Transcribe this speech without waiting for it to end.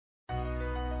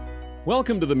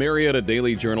Welcome to the Marietta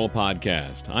Daily Journal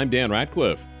podcast. I'm Dan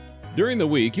Ratcliffe. During the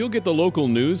week, you'll get the local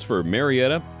news for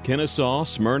Marietta, Kennesaw,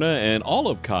 Smyrna, and all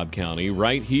of Cobb County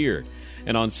right here.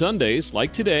 And on Sundays,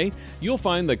 like today, you'll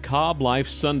find the Cobb Life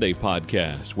Sunday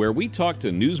podcast, where we talk to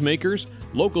newsmakers,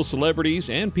 local celebrities,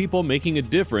 and people making a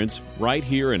difference right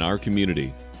here in our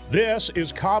community. This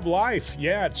is Cobb Life.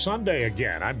 Yeah, it's Sunday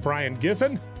again. I'm Brian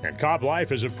Giffen, and Cobb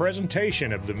Life is a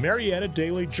presentation of the Marietta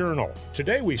Daily Journal.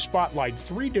 Today we spotlight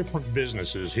 3 different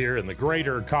businesses here in the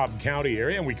greater Cobb County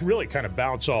area, and we really kind of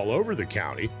bounce all over the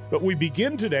county. But we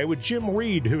begin today with Jim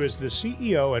Reed, who is the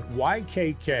CEO at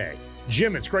YKK.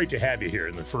 Jim, it's great to have you here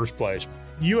in the first place.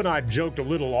 You and I joked a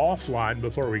little offline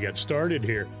before we got started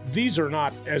here. These are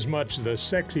not as much the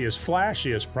sexiest,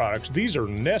 flashiest products. These are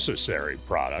necessary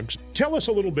products. Tell us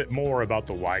a little bit more about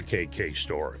the YKK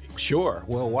story. Sure.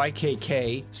 Well,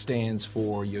 YKK stands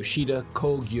for Yoshida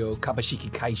Kogyo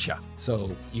Kabashiki Kaisha.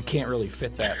 So you can't really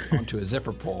fit that onto a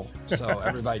zipper pull. So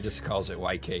everybody just calls it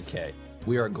YKK.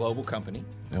 We are a global company,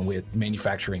 and we're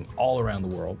manufacturing all around the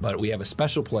world, but we have a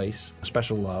special place, a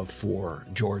special love for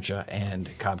Georgia and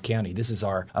Cobb County. This is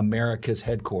our Americas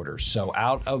headquarters. So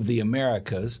out of the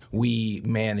Americas, we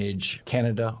manage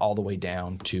Canada all the way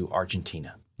down to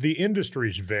Argentina. The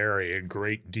industries vary a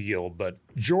great deal, but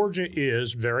Georgia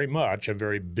is very much a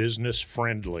very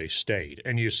business-friendly state,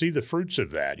 and you see the fruits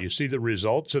of that. You see the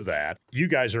results of that. You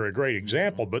guys are a great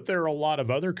example, but there are a lot of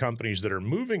other companies that are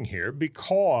moving here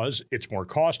because it's more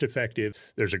cost-effective.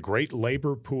 There's a great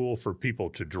labor pool for people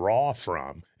to draw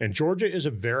from, and Georgia is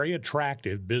a very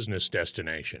attractive business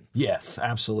destination. Yes,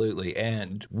 absolutely,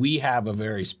 and we have a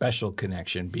very special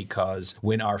connection because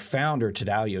when our founder,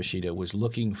 Tadao Yoshida, was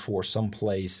looking for some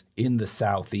place in the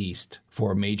Southeast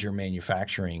for a major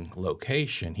manufacturing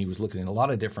location, he was looking at a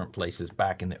lot of different places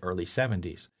back in the early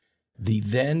 70s. The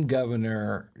then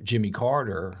governor, Jimmy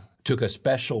Carter, took a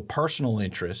special personal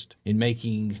interest in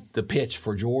making the pitch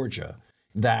for Georgia.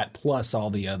 That plus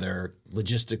all the other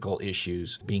logistical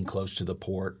issues, being close to the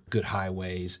port, good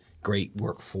highways, great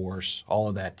workforce, all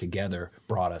of that together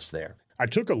brought us there. I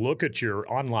took a look at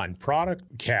your online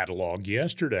product catalog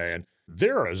yesterday, and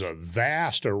there is a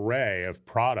vast array of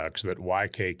products that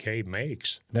YKK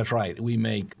makes. That's right. We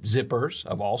make zippers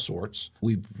of all sorts.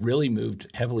 We've really moved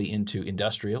heavily into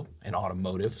industrial and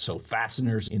automotive, so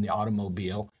fasteners in the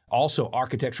automobile. Also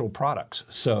architectural products.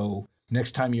 So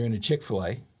next time you're in a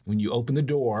Chick-fil-A, when you open the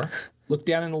door, look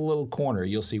down in the little corner,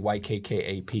 you'll see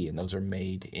YKK AP, and those are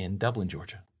made in Dublin,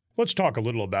 Georgia. Let's talk a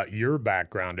little about your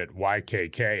background at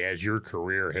YKK as your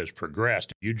career has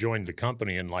progressed. You joined the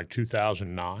company in like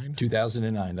 2009?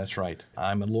 2009, that's right.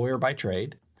 I'm a lawyer by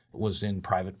trade, was in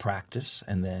private practice,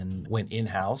 and then went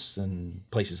in-house in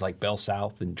places like Bell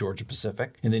South and Georgia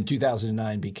Pacific. And then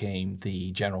 2009 became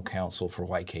the general counsel for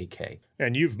YKK.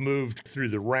 And you've moved through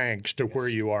the ranks to where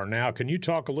you are now. Can you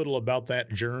talk a little about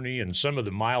that journey and some of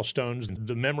the milestones and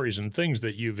the memories and things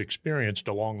that you've experienced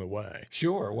along the way?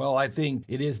 Sure. Well, I think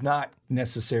it is not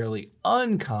necessarily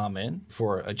uncommon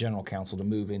for a general counsel to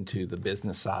move into the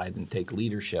business side and take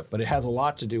leadership, but it has a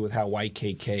lot to do with how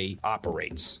YKK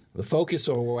operates. The focus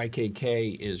of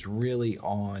YKK is really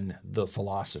on the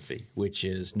philosophy, which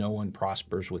is no one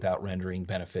prospers without rendering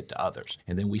benefit to others.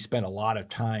 And then we spend a lot of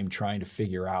time trying to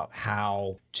figure out how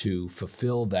to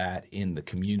fulfill that in the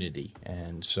community.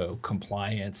 And so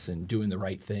compliance and doing the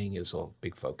right thing is a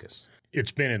big focus.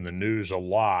 It's been in the news a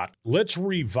lot. Let's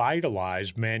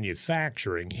revitalize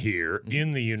manufacturing here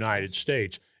in the United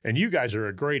States. And you guys are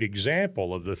a great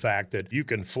example of the fact that you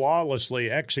can flawlessly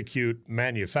execute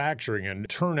manufacturing and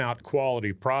turn out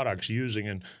quality products using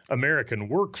an American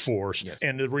workforce. Yes.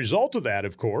 And the result of that,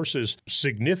 of course, is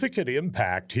significant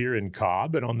impact here in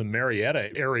Cobb and on the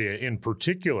Marietta area in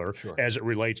particular, Sure. as it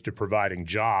relates to providing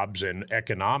jobs and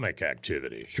economic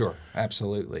activity. Sure,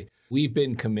 absolutely. We've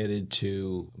been committed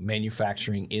to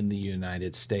manufacturing in the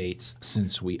United States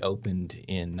since we opened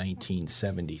in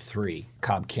 1973.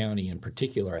 Cobb County in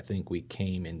particular, I think we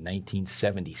came in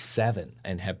 1977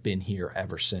 and have been here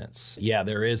ever since. Yeah,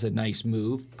 there is a nice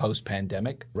move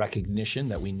post-pandemic, recognition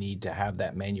that we need to have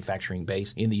that manufacturing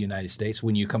base in the United States.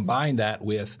 When you combine that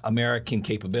with American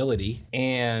capability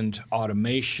and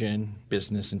automation,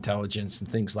 business intelligence, and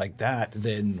things like that,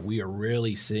 then we are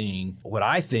really seeing what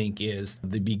I think is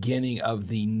the beginning of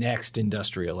the next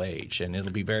industrial age, and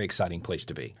it'll be a very exciting place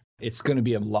to be. It's going to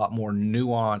be a lot more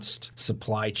nuanced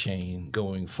supply chain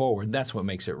going forward. That's what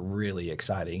makes it really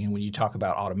exciting. And when you talk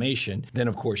about automation, then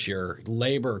of course your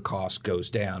labor cost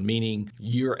goes down, meaning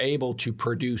you're able to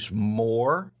produce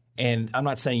more And I'm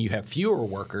not saying you have fewer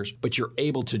workers, but you're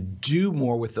able to do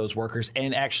more with those workers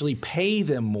and actually pay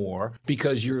them more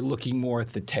because you're looking more at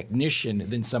the technician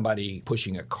than somebody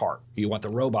pushing a cart. You want the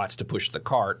robots to push the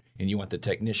cart, and you want the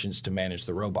technicians to manage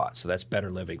the robots. So that's better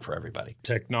living for everybody.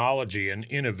 Technology and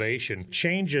innovation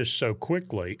changes so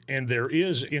quickly, and there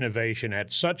is innovation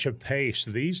at such a pace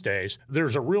these days.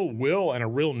 There's a real will and a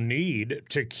real need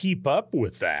to keep up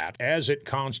with that as it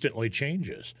constantly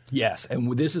changes. Yes,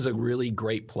 and this is a really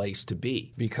great place to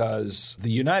be because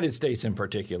the United States in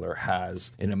particular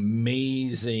has an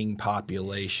amazing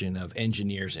population of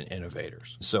engineers and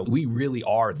innovators. So we really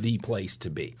are the place to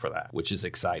be for that, which is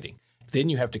exciting. Then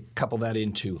you have to couple that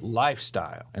into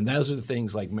lifestyle. And those are the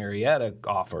things like Marietta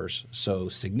offers so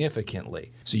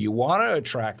significantly. So you want to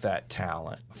attract that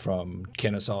talent from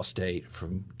Kennesaw State,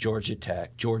 from Georgia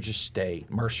Tech, Georgia State,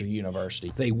 Mercer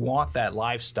University. They want that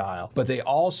lifestyle, but they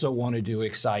also want to do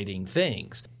exciting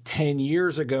things. 10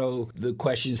 years ago, the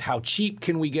question is how cheap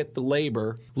can we get the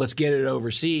labor? Let's get it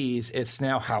overseas. It's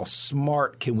now how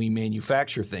smart can we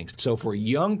manufacture things? So for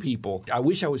young people, I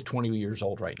wish I was 20 years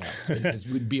old right now. It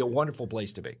would be a wonderful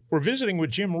place to be. We're visiting with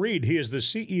Jim Reed. He is the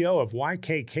CEO of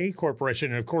YKK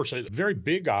Corporation, and of course, a very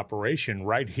big operation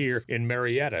right here in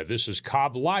Marietta. This is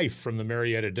Cobb Life from the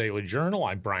Marietta Daily Journal.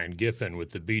 I'm Brian Giffen with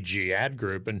the BG Ad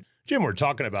Group. And Jim, we're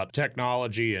talking about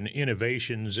technology and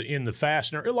innovations in the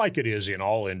fastener, like it is in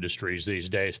all industries these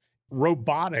days.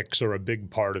 Robotics are a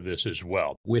big part of this as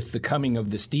well. With the coming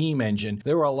of the steam engine,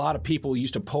 there were a lot of people who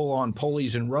used to pull on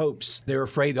pulleys and ropes. They were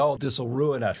afraid, this will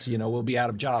ruin us. We'll be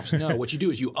out of jobs. No, what you do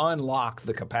is you unlock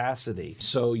the capacity.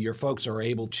 So your folks are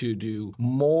able to do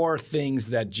more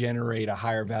things that generate a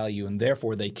higher value, and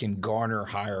therefore they can garner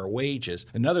higher wages.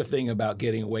 Another thing about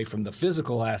getting away from the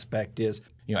physical aspect is,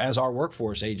 as our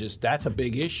workforce ages, that's a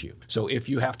big issue. So if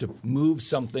you have to move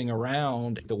something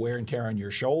around, the wear and tear on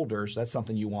your shoulders, that's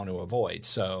something you want to avoid.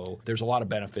 So there's a lot of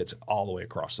benefits all the way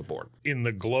across the board. In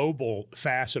the global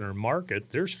fastener market,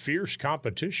 there's fierce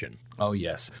competition. Oh,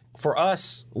 yes. For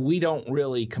us, we don't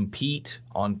really compete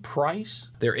on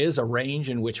price. There is a range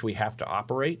in which we have to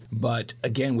operate. But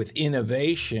again, with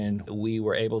innovation, we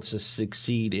were able to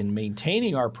succeed in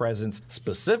maintaining our presence,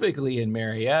 specifically in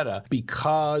Marietta,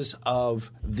 because of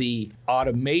the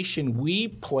automation we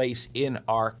place in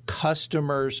our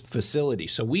customers' facility.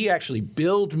 So we actually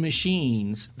build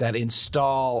machines that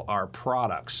install our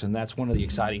products. And that's one of the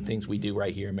exciting things we do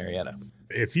right here in Marietta.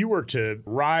 If you were to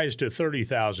rise to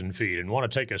 30,000 feet and want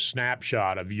to take a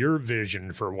snapshot of your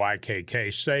vision for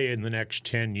YKK, say in the next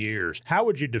 10 years, how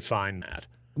would you define that?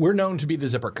 We're known to be the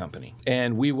zipper company,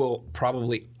 and we will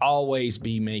probably always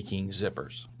be making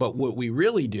zippers. But what we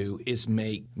really do is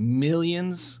make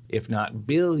millions, if not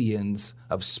billions,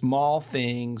 of small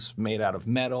things made out of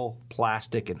metal,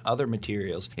 plastic, and other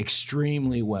materials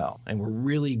extremely well. And we're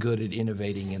really good at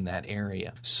innovating in that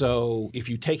area. So if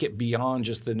you take it beyond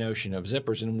just the notion of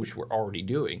zippers, in which we're already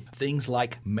doing, things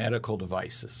like medical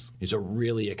devices is a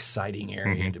really exciting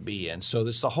area to be in. So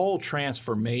there's the whole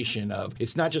transformation of,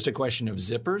 it's not just a question of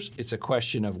zippers, it's a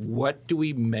question of what do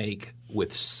we make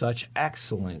with such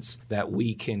excellence that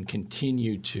we can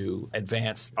continue to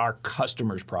advance our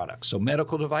customers' products. So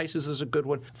medical devices is a good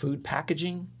one. Food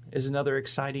packaging is another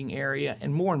exciting area,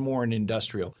 and more in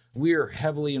industrial. We're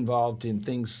heavily involved in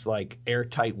things like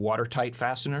airtight, watertight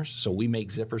fasteners. So we make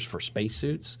zippers for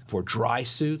spacesuits, for dry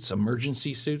suits,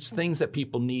 emergency suits, things that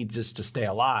people need just to stay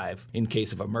alive in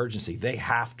case of emergency. They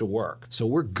have to work. So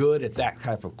we're good at that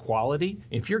type of quality.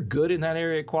 If you're good in that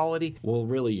area of quality, well,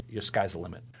 really, your sky's the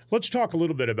limit. Let's talk a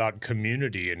little bit about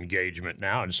community engagement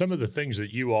now and some of the things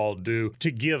that you all do to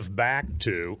give back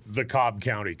to the Cobb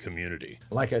County community.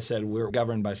 Like I said, we're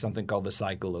governed by something called the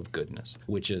cycle of goodness,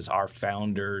 which is our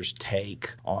founders'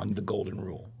 take on the golden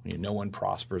rule. No one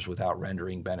prospers without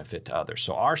rendering benefit to others.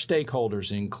 So our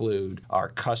stakeholders include our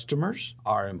customers,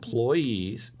 our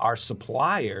employees, our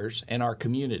suppliers, and our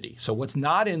community. So what's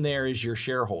not in there is your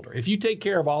shareholder. If you take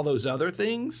care of all those other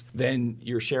things, then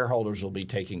your shareholders will be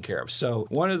taken care of. So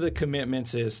one of the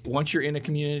commitments is once you're in a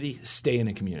community, stay in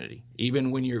a community. Even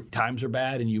when your times are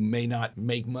bad and you may not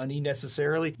make money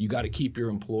necessarily, you got to keep your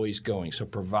employees going. So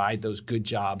provide those good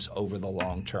jobs over the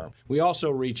long term. We also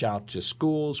reach out to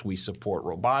schools. We support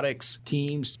robotics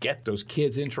teams, get those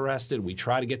kids interested. We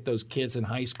try to get those kids in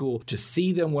high school to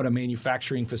see them what a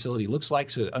manufacturing facility looks like,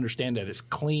 so to understand that it's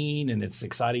clean and it's an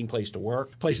exciting place to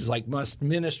work. Places like Must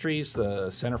Ministries, the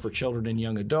Center for Children and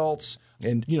Young Adults,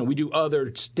 and, we do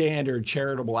other standard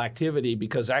charitable activity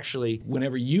because actually,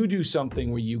 whenever you do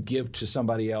something where you give to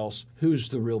somebody else, who's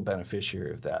the real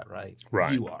beneficiary of that, right?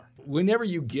 Right. You are. Whenever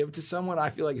you give to someone,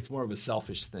 I feel like it's more of a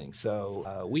selfish thing.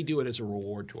 So we do it as a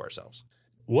reward to ourselves.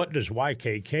 what does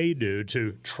YKK do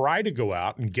to try to go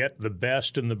out and get the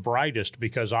best and the brightest?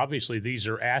 Because obviously these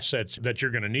are assets that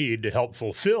you're going to need to help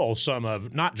fulfill some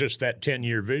of not just that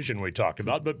 10-year vision we talked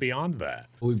about, but beyond that.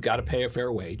 We've got to pay a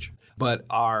fair wage, but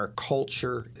our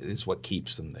culture is what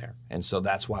keeps them there. And so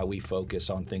that's why we focus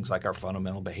on things like our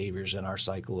fundamental behaviors and our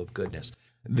cycle of goodness.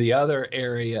 The other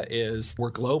area is we're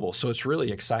global, so it's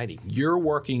really exciting. You're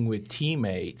working with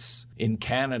teammates in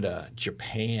Canada,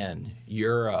 Japan,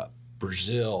 Europe,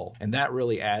 Brazil, and that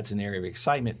really adds an area of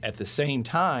excitement. At the same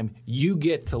time, you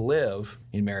get to live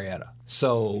in Marietta.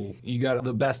 So you got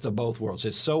the best of both worlds.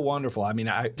 It's so wonderful. I mean,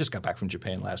 I just got back from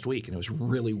Japan last week, and it was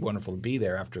really wonderful to be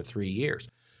there after 3 years.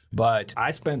 But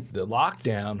I spent the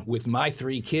lockdown with my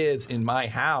 3 kids in my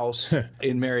house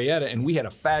in Marietta, and we had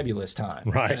a fabulous time.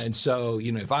 Right. And so,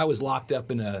 if I was locked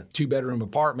up in a 2-bedroom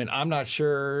apartment, I'm not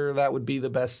sure that would be the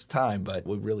best time, but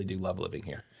we really do love living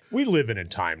here. We live in a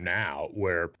time now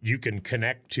where you can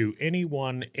connect to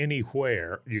anyone,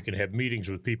 anywhere. You can have meetings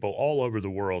with people all over the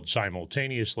world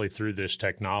simultaneously through this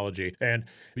technology. And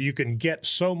you can get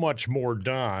so much more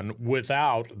done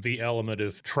without the element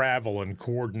of travel and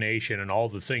coordination and all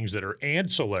the things that are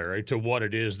ancillary to what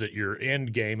it is that your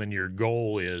end game and your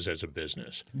goal is as a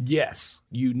business. Yes,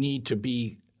 you need to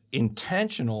be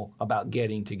intentional about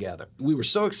getting together. We were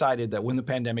so excited that when the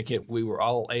pandemic hit, we were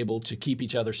all able to keep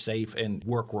each other safe and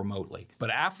work remotely. But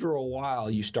after a while,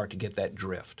 you start to get that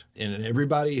drift. And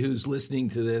everybody who's listening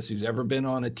to this, who's ever been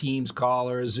on a Teams call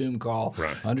or a Zoom call,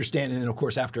 understand. And of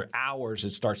course, after hours,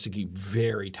 it starts to get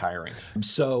very tiring.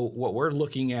 So what we're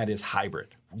looking at is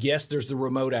hybrid. Yes, there's the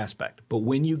remote aspect, but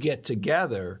when you get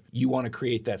together, you want to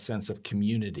create that sense of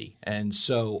community. And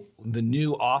so the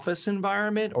new office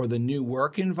environment or the new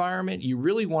work environment, you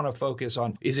really want to focus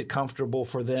on, is it comfortable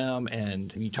for them?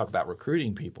 And you talk about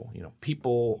recruiting people.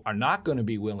 People are not going to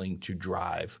be willing to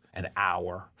drive an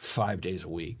hour 5 days a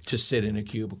week to sit in a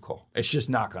cubicle. It's just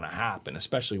not going to happen,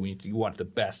 especially when you want the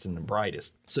best and the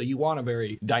brightest. So you want a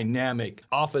very dynamic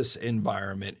office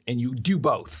environment, and you do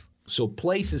both. So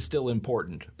place is still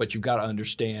important, but you've got to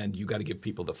understand, you've got to give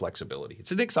people the flexibility.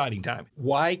 It's an exciting time.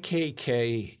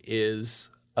 YKK is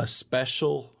a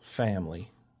special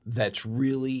family that's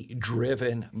really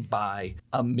driven by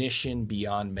a mission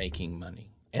beyond making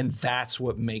money. And that's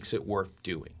what makes it worth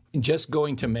doing. And just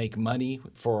going to make money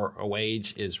for a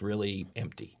wage is really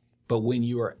empty. But when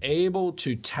you are able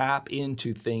to tap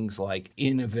into things like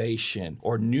innovation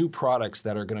or new products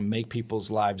that are going to make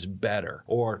people's lives better,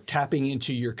 or tapping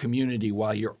into your community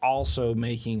while you're also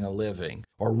making a living,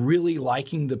 or really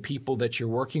liking the people that you're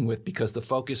working with because the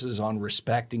focus is on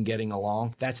respect and getting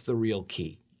along, that's the real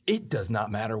key. It does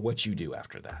not matter what you do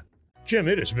after that. Jim,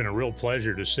 it has been a real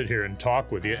pleasure to sit here and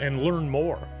talk with you and learn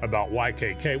more about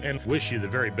YKK, and wish you the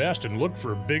very best and look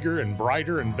for bigger and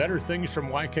brighter and better things from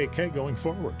YKK going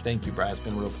forward. Thank you, Brad. It's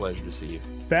been a real pleasure to see you.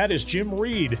 That is Jim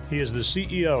Reed. He is the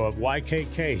CEO of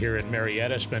YKK here in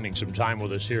Marietta, spending some time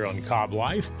with us here on Cobb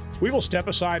Life. We will step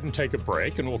aside and take a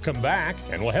break, and we'll come back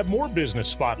and we'll have more business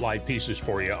spotlight pieces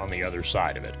for you on the other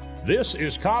side of it. This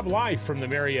is Cobb Life from the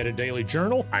Marietta Daily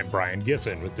Journal. I'm Brian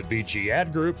Giffen with the BG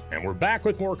Ad Group, and we're back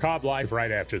with more Cobb Life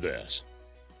right after this.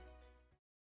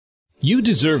 You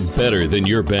deserve better than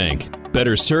your bank.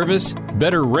 Better service,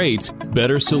 better rates,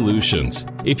 better solutions.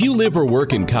 If you live or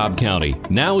work in Cobb County,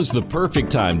 now is the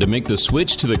perfect time to make the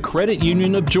switch to the Credit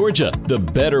Union of Georgia, the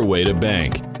better way to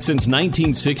bank. Since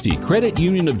 1960, Credit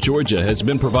Union of Georgia has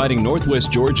been providing Northwest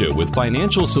Georgia with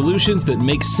financial solutions that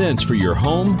make sense for your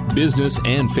home, business,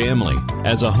 and family.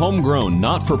 As a homegrown,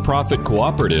 not-for-profit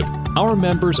cooperative, our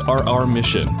members are our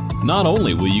mission. Not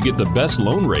only will you get the best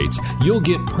loan rates, you'll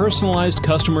get personalized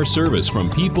customer service from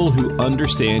people who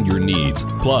understand your needs.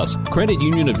 Plus, Credit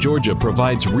Union of Georgia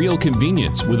provides real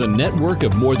convenience with a network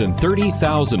of more than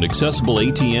 30,000 accessible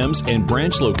ATMs and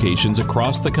branch locations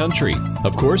across the country.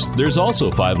 Of course, there's also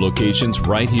 5 locations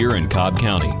right here in Cobb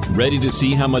County. Ready to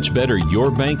see how much better your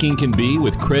banking can be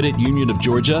with Credit Union of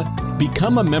Georgia?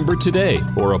 Become a member today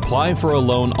or apply for a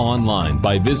loan online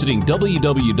by visiting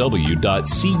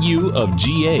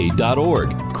www.cuofga.org.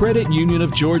 Credit Union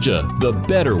of Georgia, the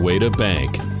better way to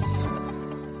bank.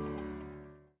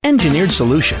 Engineered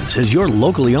Solutions is your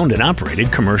locally owned and operated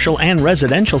commercial and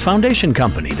residential foundation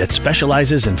company that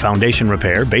specializes in foundation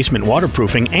repair, basement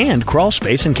waterproofing, and crawl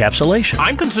space encapsulation.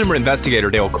 I'm Consumer Investigator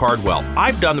Dale Cardwell.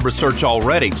 I've done the research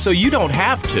already, so you don't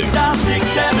have to. Dial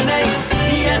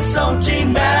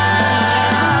 678-ESOG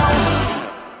now.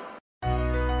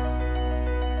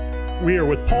 We are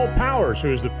with Paul Powers,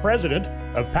 who is the president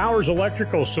of Powers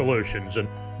Electrical Solutions. And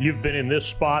you've been in this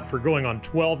spot for going on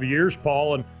 12 years,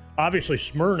 Paul, and obviously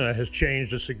Smyrna has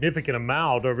changed a significant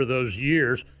amount over those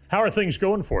years. How are things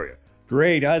going for you?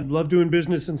 Great. I love doing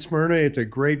business in Smyrna. It's a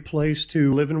great place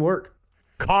to live and work.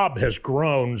 Cobb has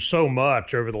grown so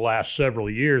much over the last several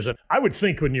years. And I would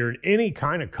think when you're in any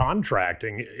kind of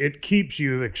contracting, it keeps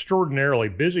you extraordinarily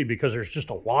busy because there's just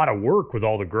a lot of work with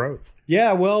all the growth.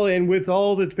 Yeah, well, and with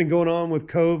all that's been going on with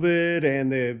COVID and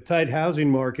the tight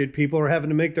housing market, people are having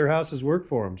to make their houses work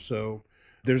for them. So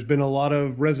there's been a lot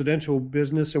of residential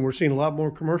business, and we're seeing a lot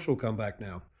more commercial come back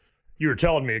now. You were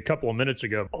telling me a couple of minutes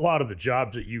ago, a lot of the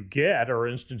jobs that you get are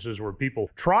instances where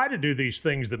people try to do these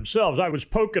things themselves. I was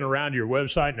poking around your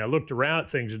website and I looked around at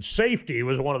things, and safety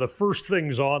was one of the first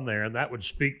things on there, and that would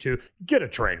speak to get a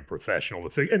trained professional to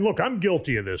figure. And look, I'm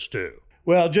guilty of this too.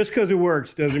 Well, just because it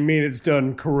works doesn't mean it's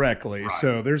done correctly. Right.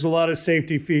 So there's a lot of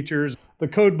safety features. The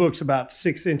code book's about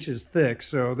 6 inches thick,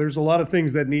 so there's a lot of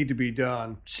things that need to be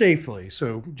done safely.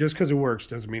 So just because it works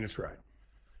doesn't mean it's right.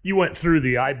 You went through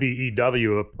the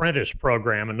IBEW apprentice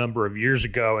program a number of years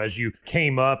ago as you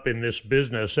came up in this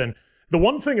business. And the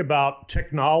one thing about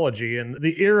technology and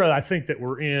the era I think that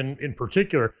we're in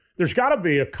particular, there's got to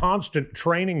be a constant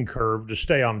training curve to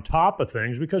stay on top of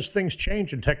things because things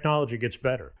change and technology gets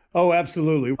better. Oh,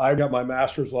 absolutely. I got my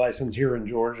master's license here in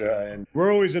Georgia, and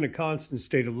we're always in a constant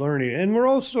state of learning. And we're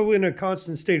also in a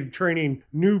constant state of training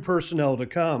new personnel to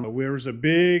come. There was a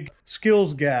big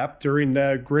skills gap during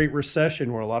the Great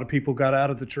Recession where a lot of people got out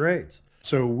of the trades.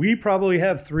 So we probably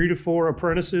have 3 to 4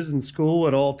 apprentices in school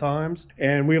at all times,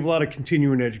 and we have a lot of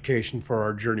continuing education for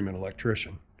our journeyman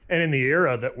electrician. And in the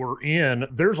era that we're in,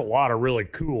 there's a lot of really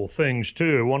cool things,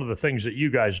 too. One of the things that you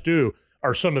guys do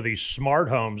are some of these smart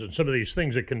homes and some of these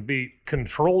things that can be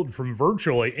controlled from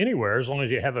virtually anywhere as long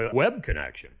as you have a web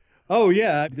connection. Oh,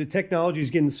 yeah. The technology is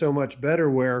getting so much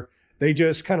better where they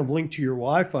just kind of link to your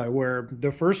Wi-Fi, where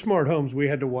the first smart homes, we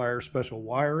had to wire special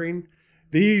wiring.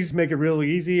 These make it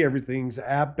really easy. Everything's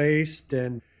app-based,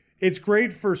 and it's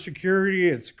great for security.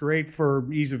 It's great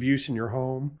for ease of use in your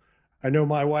home. I know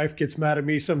my wife gets mad at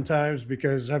me sometimes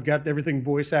because I've got everything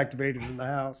voice activated in the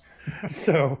house.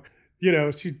 So,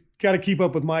 she's got to keep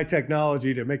up with my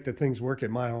technology to make the things work in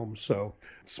my home. So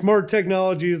smart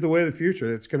technology is the way of the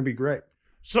future. It's going to be great.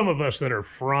 Some of us that are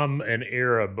from an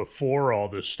era before all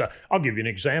this stuff, I'll give you an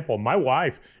example. My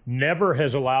wife never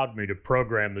has allowed me to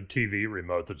program the TV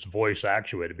remote that's voice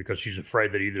actuated because she's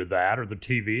afraid that either that or the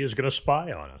TV is going to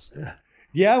spy on us.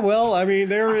 Yeah, well, I mean,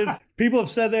 people have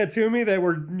said that to me, that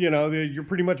you're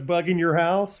pretty much bugging your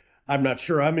house. I'm not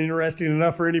sure I'm interesting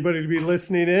enough for anybody to be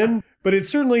listening in, but it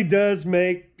certainly does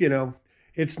make,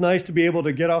 it's nice to be able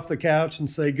to get off the couch and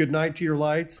say goodnight to your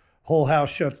lights. Whole house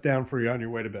shuts down for you on your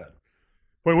way to bed.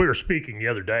 When we were speaking the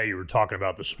other day, you were talking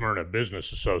about the Smyrna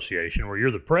Business Association, where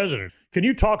you're the president. Can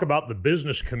you talk about the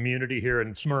business community here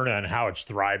in Smyrna and how it's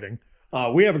thriving?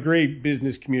 We have a great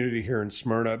business community here in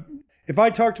Smyrna. If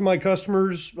I talk to my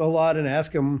customers a lot and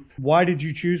ask them, why did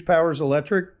you choose Powers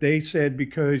Electric? They said,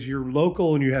 because you're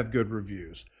local and you have good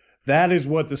reviews. That is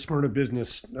what the Smyrna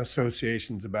Business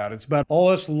Association is about. It's about all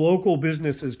us local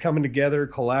businesses coming together,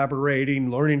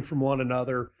 collaborating, learning from one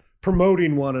another,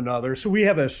 promoting one another. So we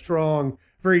have a strong,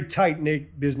 very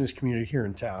tight-knit business community here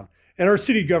in town. And our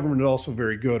city government is also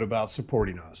very good about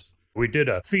supporting us. We did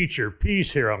a feature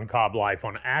piece here on Cobb Life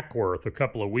on Ackworth a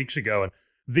couple of weeks ago, and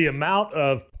the amount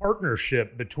of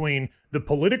partnership between the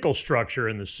political structure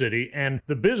in the city and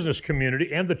the business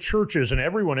community and the churches and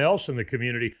everyone else in the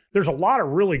community, there's a lot of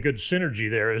really good synergy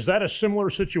there. Is that a similar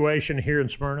situation here in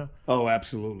Smyrna? Oh,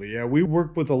 absolutely. Yeah, we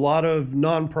work with a lot of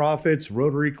nonprofits,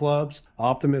 Rotary clubs,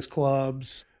 Optimist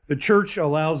clubs. The church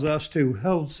allows us to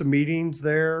hold some meetings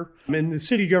there. And the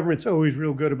city government's always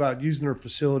real good about using our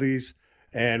facilities.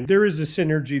 And there is a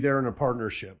synergy there and a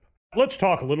partnership. Let's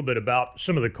talk a little bit about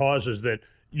some of the causes that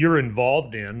you're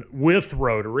involved in with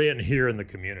Rotary and here in the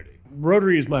community.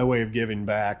 Rotary is my way of giving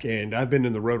back, and I've been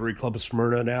in the Rotary Club of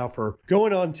Smyrna now for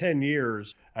going on 10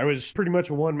 years. I was pretty much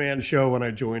a one-man show when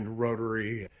I joined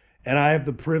Rotary, and I have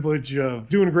the privilege of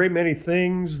doing a great many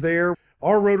things there.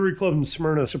 Our Rotary Club in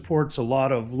Smyrna supports a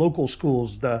lot of local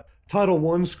schools, the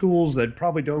Title I schools that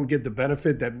probably don't get the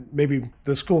benefit that maybe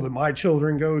the school that my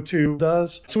children go to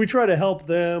does. So we try to help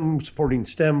them supporting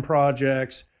STEM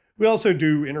projects. We also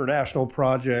do international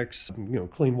projects,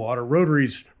 clean water.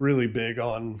 Rotary's really big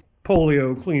on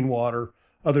polio, clean water,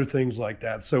 other things like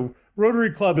that. So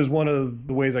Rotary Club is one of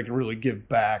the ways I can really give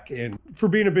back. And for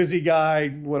being a busy guy,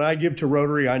 when I give to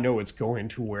Rotary, I know it's going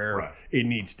to where it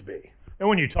needs to be. And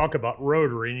when you talk about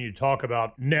Rotary and you talk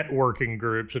about networking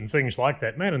groups and things like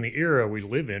that, man, in the era we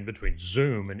live in between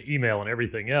Zoom and email and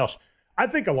everything else, I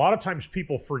think a lot of times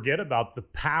people forget about the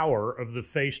power of the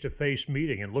face-to-face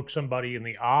meeting and look somebody in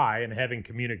the eye and having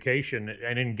communication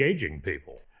and engaging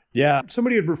people. Yeah,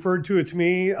 somebody had referred to it to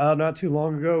me not too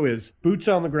long ago as boots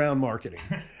on the ground marketing.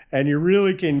 And you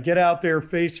really can get out there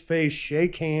face to face,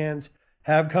 shake hands,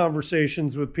 have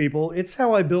conversations with people. It's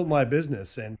how I built my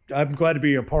business, and I'm glad to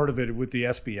be a part of it with the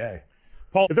SBA.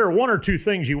 Paul, if there are one or two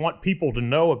things you want people to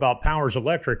know about Powers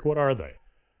Electric, what are they?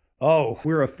 Oh,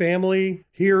 we're a family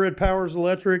here at Powers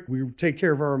Electric. We take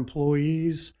care of our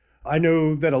employees. I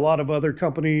know that a lot of other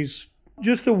companies,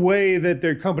 just the way that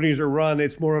their companies are run,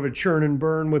 it's more of a churn and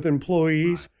burn with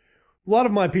employees. A lot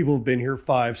of my people have been here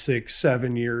 5, 6,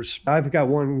 7 years. I've got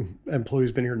one employee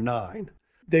who's been here 9.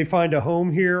 They find a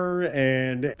home here,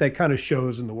 and that kind of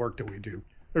shows in the work that we do.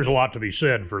 There's a lot to be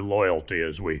said for loyalty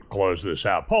as we close this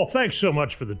out. Paul, thanks so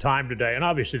much for the time today, and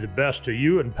obviously the best to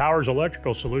you and Powers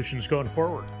Electrical Solutions going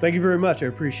forward. Thank you very much. I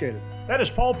appreciate it. That is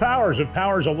Paul Powers of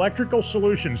Powers Electrical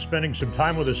Solutions spending some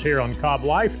time with us here on Cobb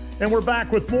Life, and we're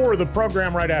back with more of the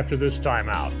program right after this time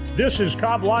out. This is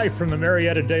Cobb Life from the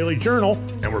Marietta Daily Journal,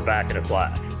 and we're back in a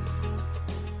flash.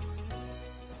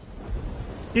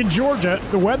 In Georgia,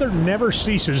 the weather never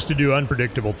ceases to do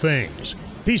unpredictable things.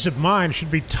 Peace of mind should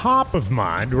be top of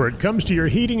mind where it comes to your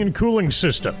heating and cooling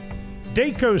system.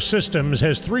 Dayco Systems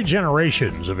has 3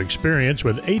 generations of experience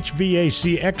with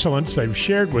HVAC excellence they've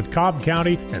shared with Cobb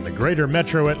County and the greater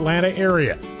metro Atlanta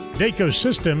area. Dayco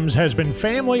Systems has been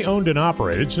family-owned and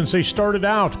operated since they started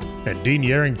out, and Dean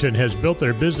Yarrington has built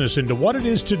their business into what it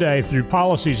is today through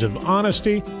policies of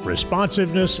honesty,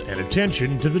 responsiveness, and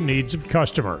attention to the needs of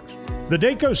customers. The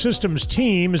Dayco Systems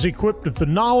team is equipped with the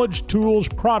knowledge, tools,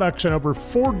 products, and over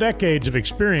 4 decades of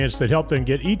experience that help them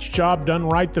get each job done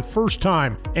right the first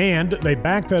time, and they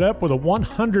back that up with a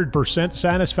 100%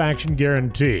 satisfaction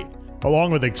guarantee.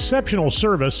 Along with exceptional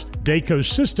service, Dayco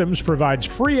Systems provides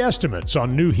free estimates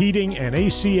on new heating and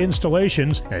AC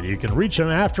installations, and you can reach them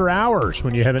after hours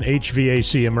when you have an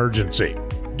HVAC emergency.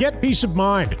 Get peace of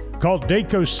mind. Call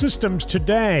Dayco Systems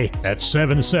today at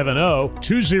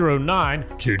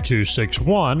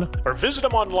 770-209-2261 or visit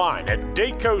them online at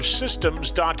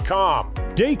daycosystems.com.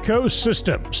 Dayco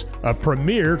Systems, a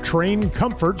premier train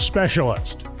comfort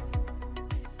specialist.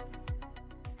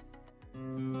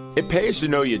 It pays to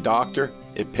know your doctor,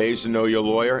 it pays to know your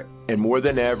lawyer, and more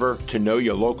than ever, to know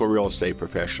your local real estate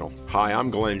professional. Hi, I'm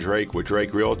Glenn Drake with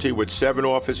Drake Realty. With 7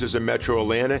 offices in Metro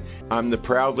Atlanta, I'm the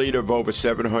proud leader of over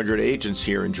 700 agents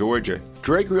here in Georgia.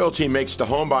 Drake Realty makes the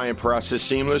home buying process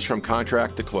seamless from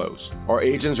contract to close. Our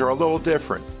agents are a little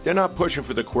different. They're not pushing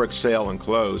for the quick sale and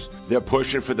close. They're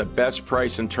pushing for the best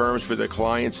price and terms for their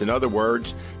clients. In other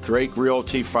words, Drake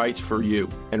Realty fights for you.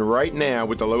 And right now,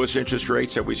 with the lowest interest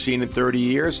rates that we've seen in 30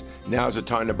 years, now's the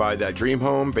time to buy that dream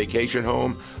home, vacation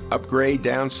home, upgrade,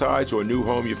 downsize, or a new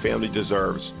home your family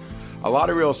deserves. A lot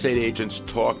of real estate agents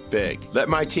talk big. Let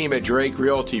my team at Drake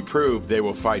Realty prove they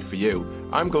will fight for you.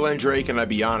 I'm Glenn Drake, and I'd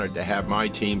be honored to have my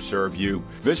team serve you.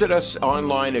 Visit us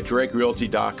online at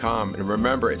DrakeRealty.com, and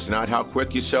remember, it's not how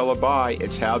quick you sell or buy,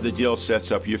 it's how the deal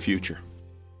sets up your future.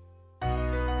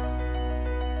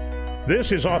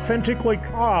 This is Authentically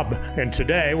Cobb, and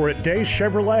today we're at Days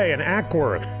Chevrolet in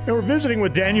Ackworth. And we're visiting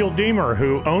with Daniel Deemer,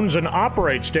 who owns and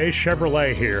operates Days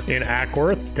Chevrolet here in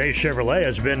Ackworth. Days Chevrolet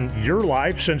has been your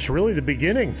life since really the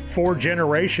beginning. 4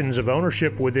 generations of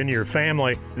ownership within your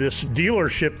family. This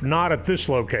dealership, not at this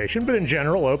location, but in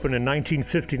general, opened in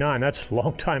 1959. That's a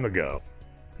long time ago.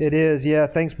 It is, yeah.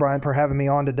 Thanks, Brian, for having me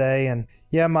on today. And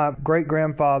yeah, my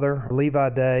great-grandfather, Levi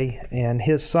Day, and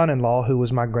his son-in-law, who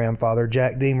was my grandfather,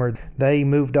 Jack Deemer, they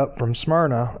moved up from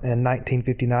Smyrna in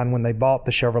 1959 when they bought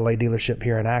the Chevrolet dealership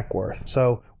here in Ackworth.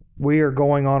 So we are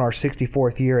going on our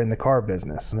 64th year in the car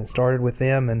business. And it started with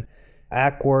them, and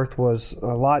Ackworth was a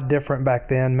lot different back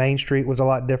then. Main Street was a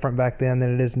lot different back then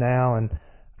than it is now. And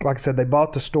like I said, they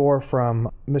bought the store from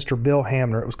Mr. Bill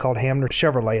Hamner. It was called Hamner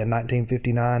Chevrolet in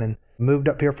 1959, and moved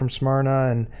up here from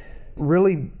Smyrna and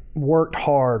really worked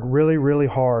hard, really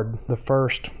hard the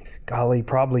first,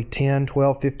 probably 10,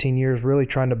 12, 15 years really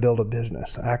trying to build a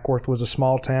business. Ackworth was a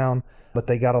small town, but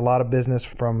they got a lot of business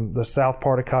from the south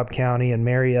part of Cobb County and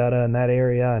Marietta and that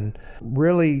area, and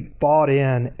really bought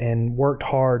in and worked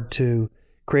hard to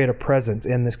create a presence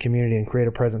in this community and create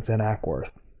a presence in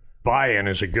Ackworth. Buy-in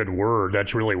is a good word.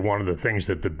 That's really one of the things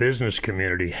that the business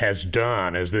community has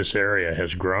done as this area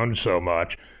has grown so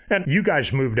much. And you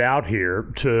guys moved out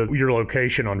here to your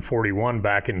location on 41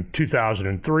 back in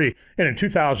 2003. And in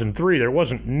 2003, there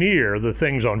wasn't near the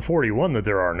things on 41 that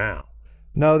there are now.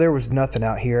 No, there was nothing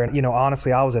out here. And,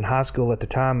 honestly, I was in high school at the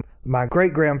time. My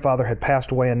great-grandfather had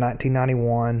passed away in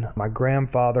 1991. My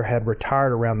grandfather had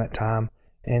retired around that time.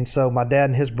 And so my dad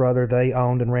and his brother, they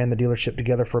owned and ran the dealership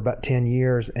together for about 10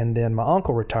 years. And then my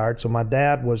uncle retired. So my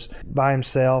dad was by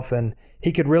himself, and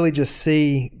he could really just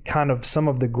see kind of some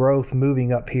of the growth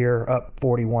moving up here, up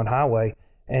 41 Highway.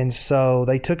 And so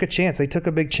they took a chance. They took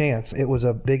a big chance. It was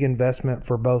a big investment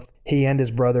for both he and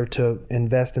his brother to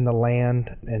invest in the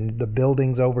land and the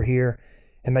buildings over here.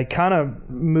 And they kind of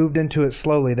moved into it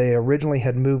slowly. They originally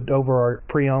had moved over our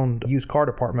pre-owned used car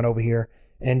department over here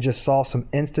and just saw some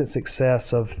instant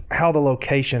success of how the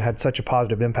location had such a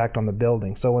positive impact on the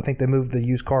building. So I think they moved the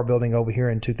used car building over here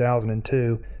in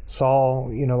 2002, saw,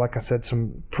 like I said,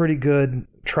 some pretty good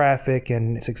traffic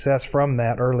and success from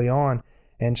that early on,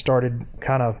 and started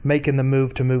kind of making the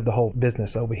move to move the whole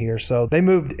business over here. So they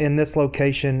moved in this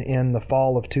location in the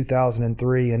fall of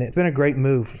 2003, and it's been a great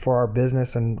move for our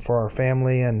business and for our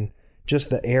family and just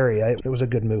the area. It was a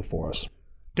good move for us.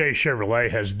 Day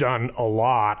Chevrolet has done a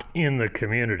lot in the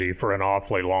community for an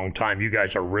awfully long time. You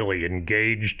guys are really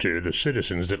engaged to the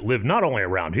citizens that live not only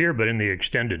around here, but in the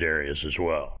extended areas as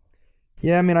well.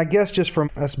 Yeah, I guess just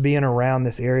from us being around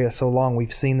this area so long,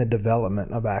 we've seen the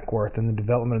development of Acworth and the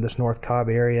development of this North Cobb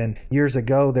area. And years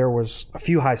ago, there was a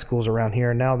few high schools around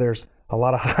here, and now there's a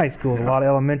lot of high schools, a lot of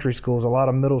elementary schools, a lot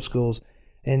of middle schools.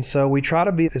 And so we try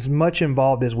to be as much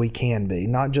involved as we can be,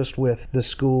 not just with the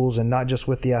schools and not just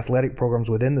with the athletic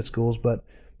programs within the schools, but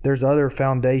there's other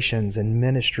foundations and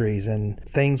ministries and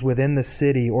things within the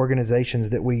city, organizations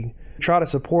that we try to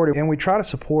support, and we try to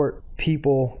support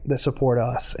people that support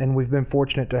us. And we've been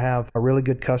fortunate to have a really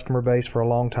good customer base for a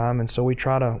long time, and so we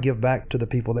try to give back to the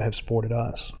people that have supported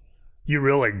us. You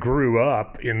really grew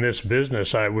up in this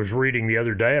business. I was reading the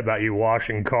other day about you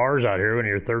washing cars out here when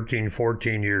you're 13,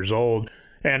 14 years old.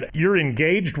 And you're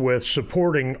engaged with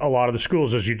supporting a lot of the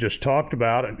schools, as you just talked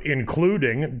about,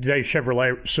 including Day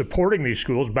Chevrolet supporting these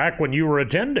schools back when you were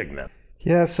attending them.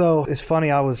 Yeah, so it's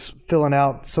funny. I was filling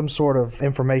out some sort of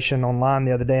information online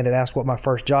the other day, and it asked what my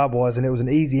first job was, and it was an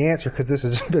easy answer because this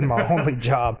has been my only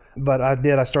job. But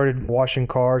I started washing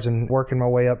cars and working my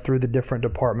way up through the different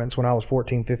departments when I was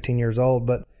 14, 15 years old.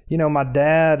 But, my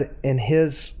dad and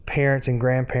his parents and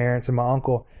grandparents and my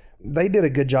uncle, they did a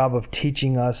good job of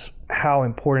teaching us how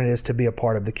important it is to be a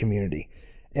part of the community.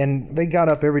 And they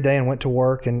got up every day and went to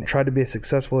work and tried to be as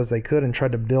successful as they could and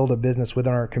tried to build a business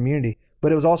within our community.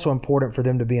 But it was also important for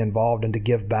them to be involved and to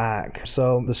give back.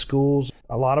 So the schools,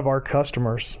 a lot of our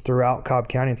customers throughout Cobb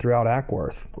County and throughout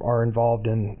Acworth are involved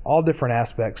in all different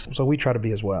aspects. So we try to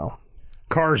be as well.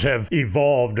 Cars have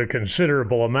evolved a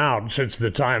considerable amount since the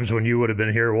times when you would have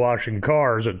been here washing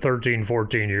cars at 13,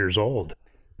 14 years old.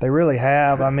 They really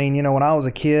have. When I was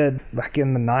a kid back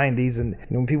in the 90s, and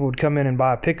when people would come in and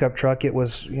buy a pickup truck, it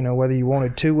was, whether you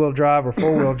wanted two-wheel drive or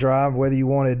four-wheel drive, whether you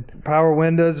wanted power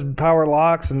windows, power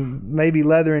locks, and maybe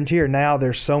leather interior. Now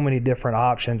there's so many different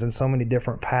options and so many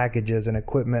different packages and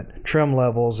equipment, trim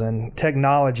levels, and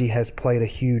technology has played a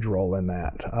huge role in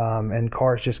that. And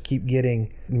cars just keep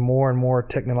getting more and more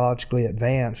technologically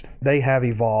advanced. They have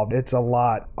evolved. It's a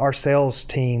lot. Our sales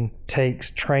team takes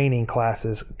training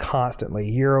classes constantly,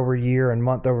 year over year and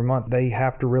month over month. They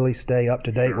have to really stay up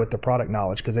to date with the product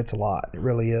knowledge because it's a lot. It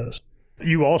really is.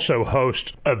 You also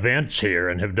host events here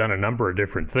and have done a number of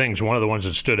different things. One of the ones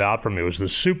that stood out for me was the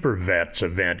Super Vets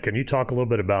event. Can you talk a little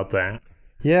bit about that?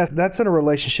 Yes, that's in a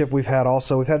relationship we've had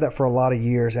also. We've had that for a lot of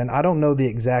years, and I don't know the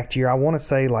exact year. I want to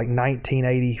say like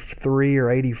 1983 or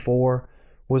 84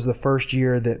 was the first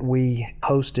year that we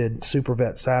hosted Super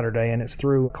Vet Saturday, and it's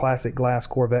through Classic Glass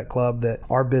Corvette Club that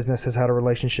our business has had a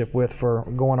relationship with for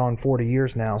going on 40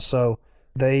 years now. So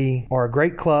they are a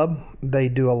great club. They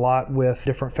do a lot with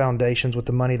different foundations with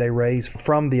the money they raise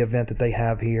from the event that they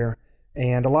have here.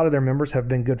 And a lot of their members have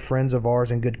been good friends of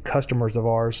ours and good customers of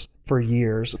ours for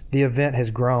years. The event has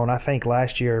grown. I think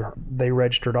last year they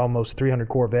registered almost 300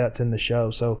 Corvettes in the show.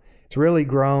 So it's really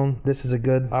grown. This is a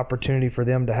good opportunity for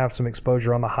them to have some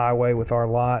exposure on the highway with our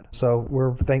lot. So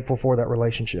we're thankful for that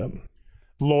relationship.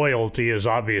 Loyalty is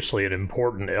obviously an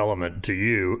important element to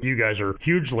you. You guys are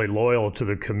hugely loyal to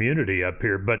the community up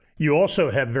here, but you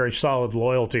also have very solid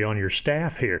loyalty on your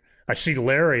staff here. I see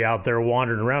Larry out there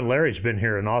wandering around. Larry's been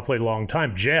here an awfully long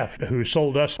time. Jeff, who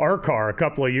sold us our car a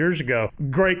couple of years ago,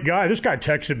 great guy. This guy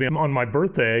texted me on my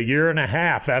birthday a year and a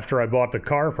half after I bought the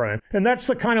car from him. And that's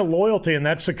the kind of loyalty and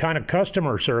that's the kind of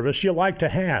customer service you like to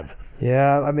have.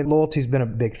 Yeah, loyalty's been a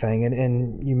big thing.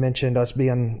 And you mentioned us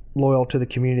being loyal to the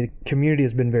community. The community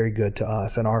has been very good to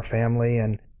us and our family,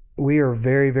 and we are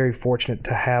very, very fortunate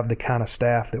to have the kind of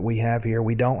staff that we have here.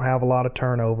 We don't have a lot of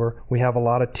turnover. We have a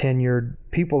lot of tenured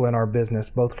people in our business,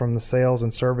 both from the sales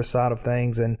and service side of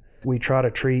things, and we try to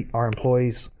treat our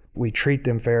employees, we treat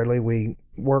them fairly. We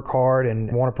work hard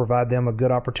and want to provide them a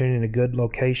good opportunity and a good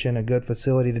location, a good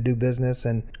facility to do business.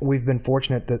 And we've been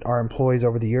fortunate that our employees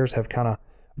over the years have kind of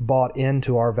bought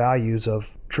into our values of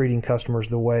treating customers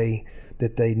the way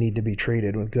that they need to be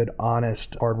treated, with good,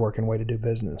 honest, hardworking way to do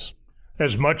business.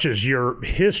 As much as your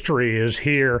history is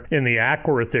here in the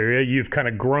Acworth area, you've kind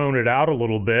of grown it out a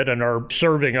little bit and are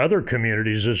serving other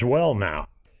communities as well now.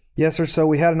 Yes, sir. So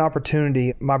we had an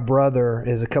opportunity. My brother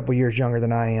is a couple years younger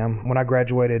than I am. When I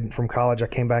graduated from college, I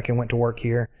came back and went to work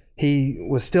here. He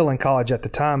was still in college at the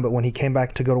time, but when he came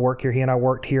back to go to work here, he and I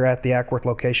worked here at the Acworth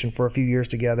location for a few years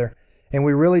together. And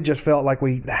we really just felt like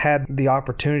we had the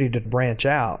opportunity to branch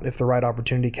out if the right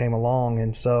opportunity came along.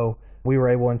 And so we were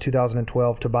able in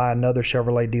 2012 to buy another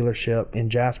Chevrolet dealership in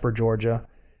Jasper, Georgia.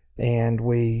 And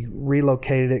we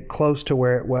relocated it close to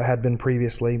where it had been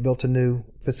previously, built a new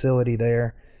facility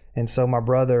there. And so my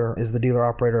brother is the dealer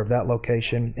operator of that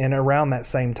location. And around that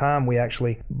same time, we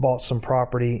actually bought some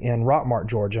property in Rockmart,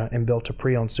 Georgia, and built a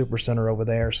pre-owned supercenter over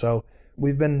there. So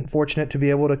we've been fortunate to be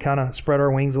able to kind of spread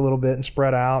our wings a little bit and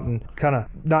spread out and kind of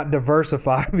not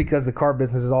diversify because the car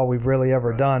business is all we've really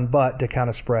ever done, but to kind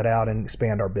of spread out and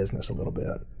expand our business a little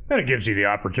bit. And it gives you the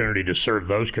opportunity to serve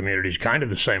those communities kind of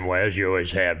the same way as you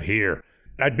always have here.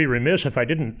 I'd be remiss if I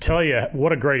didn't tell you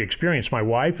what a great experience my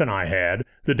wife and I had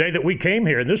the day that we came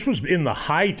here. And this was in the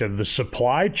height of the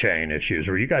supply chain issues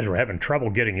where you guys were having trouble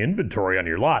getting inventory on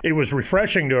your lot. It was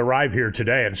refreshing to arrive here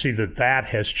today and see that that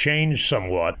has changed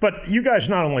somewhat. But you guys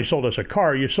not only sold us a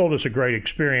car, you sold us a great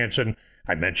experience. And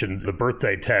I mentioned the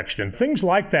birthday text, and things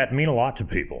like that mean a lot to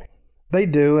people. They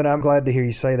do, and I'm glad to hear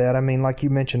you say that. I mean, like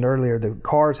you mentioned earlier, the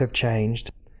cars have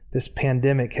changed. This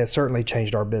pandemic has certainly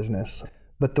changed our business.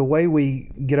 But the way we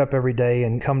get up every day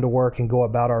and come to work and go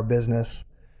about our business,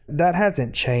 that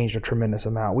hasn't changed a tremendous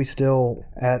amount. We still,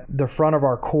 at the front of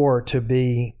our core, to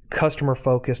be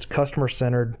customer-focused,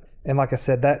 customer-centered. And like I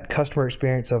said, that customer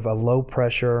experience of a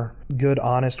low-pressure, good,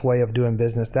 honest way of doing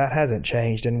business, that hasn't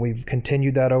changed. And we've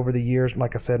continued that over the years.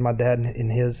 Like I said, my dad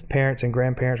and his parents and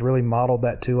grandparents really modeled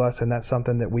that to us, and that's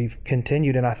something that we've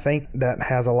continued. And I think that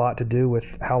has a lot to do with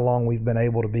how long we've been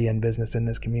able to be in business in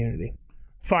this community.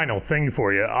 Final thing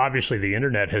for you. Obviously, the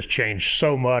internet has changed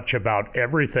so much about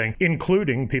everything,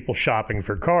 including people shopping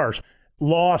for cars.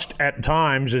 Lost at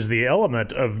times is the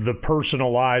element of the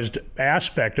personalized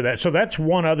aspect of that. So that's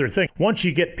one other thing. Once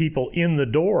you get people in the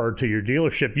door to your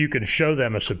dealership, you can show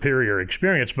them a superior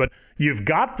experience, but you've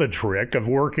got the trick of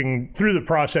working through the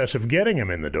process of getting them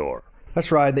in the door.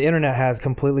 That's right. The internet has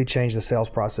completely changed the sales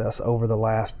process over the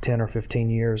last 10 or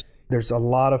 15 years. There's a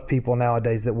lot of people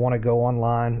nowadays that want to go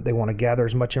online. They want to gather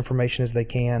as much information as they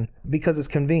can because it's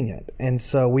convenient. And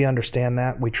so we understand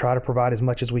that. We try to provide as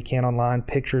much as we can online,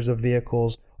 pictures of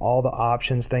vehicles, all the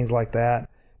options, things like that.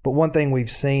 But one thing we've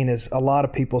seen is a lot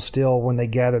of people still, when they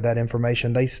gather that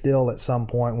information, they still at some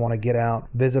point want to get out,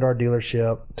 visit our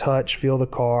dealership, touch, feel the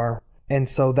car. And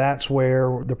so that's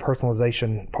where the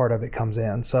personalization part of it comes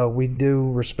in. So we do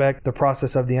respect the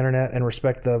process of the internet and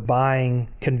respect the buying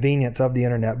convenience of the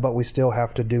internet, but we still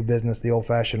have to do business the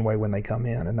old-fashioned way when they come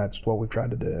in, and that's what we've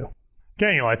tried to do.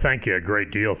 Daniel, I thank you a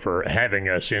great deal for having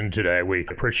us in today. We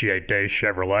appreciate Days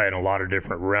Chevrolet in a lot of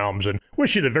different realms and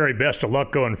wish you the very best of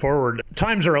luck going forward.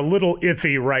 Times are a little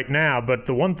iffy right now, but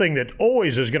the one thing that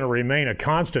always is going to remain a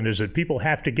constant is that people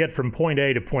have to get from point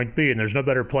A to point B, and there's no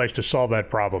better place to solve that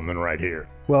problem than right here.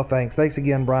 Well, thanks. Thanks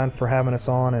again, Brian, for having us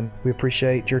on, and we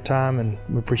appreciate your time, and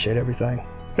we appreciate everything.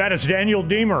 That is Daniel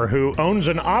Deemer, who owns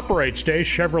and operates Days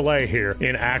Chevrolet here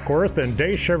in Acworth, and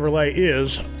Days Chevrolet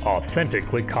is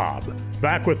authentically Cobb.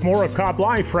 Back with more of Cobb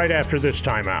Life right after this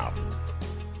timeout.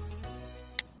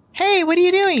 Hey, what are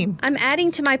you doing? I'm adding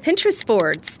to my Pinterest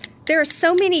boards. There are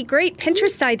so many great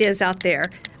Pinterest ideas out there.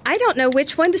 I don't know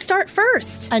which one to start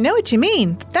first. I know what you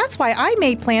mean. That's why I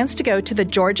made plans to go to the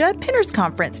Georgia Pinners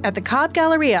Conference at the Cobb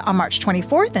Galleria on March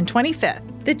 24th and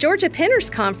 25th. The Georgia Pinners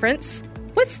Conference?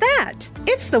 What's that?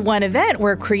 It's the one event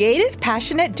where creative,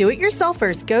 passionate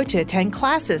do-it-yourselfers go to attend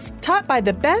classes taught by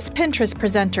the best Pinterest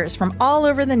presenters from all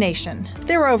over the nation.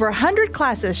 There are over 100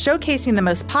 classes showcasing the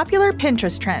most popular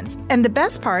Pinterest trends, and the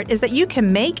best part is that you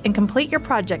can make and complete your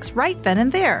projects right then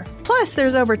and there. Plus,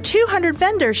 there's over 200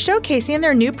 vendors showcasing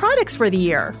their new products for the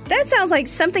year. That sounds like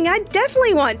something I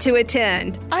definitely want to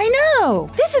attend. I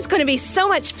know! This is going to be so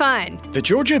much fun. The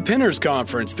Georgia Pinners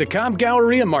Conference, the Cobb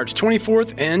Galleria, March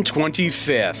 24th and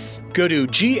 25th. Go to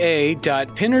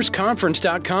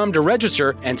ga.pinnersconference.com to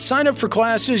register and sign up for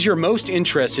classes you're most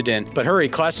interested in. But hurry,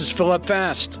 classes fill up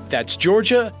fast. That's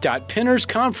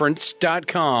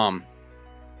georgia.pinnersconference.com.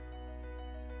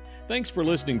 Thanks for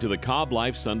listening to the Cobb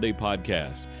Life Sunday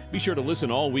podcast. Be sure to listen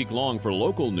all week long for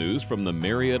local news from the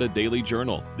Marietta Daily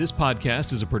Journal. This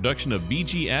podcast is a production of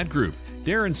BG Ad Group.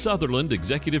 Darren Sutherland,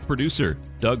 executive producer.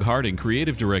 Doug Harding,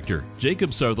 creative director.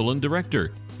 Jacob Sutherland,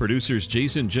 director. Producers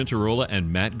Jason Gentarola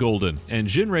and Matt Golden. And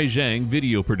Jinrei Zhang,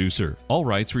 video producer. All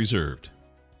rights reserved.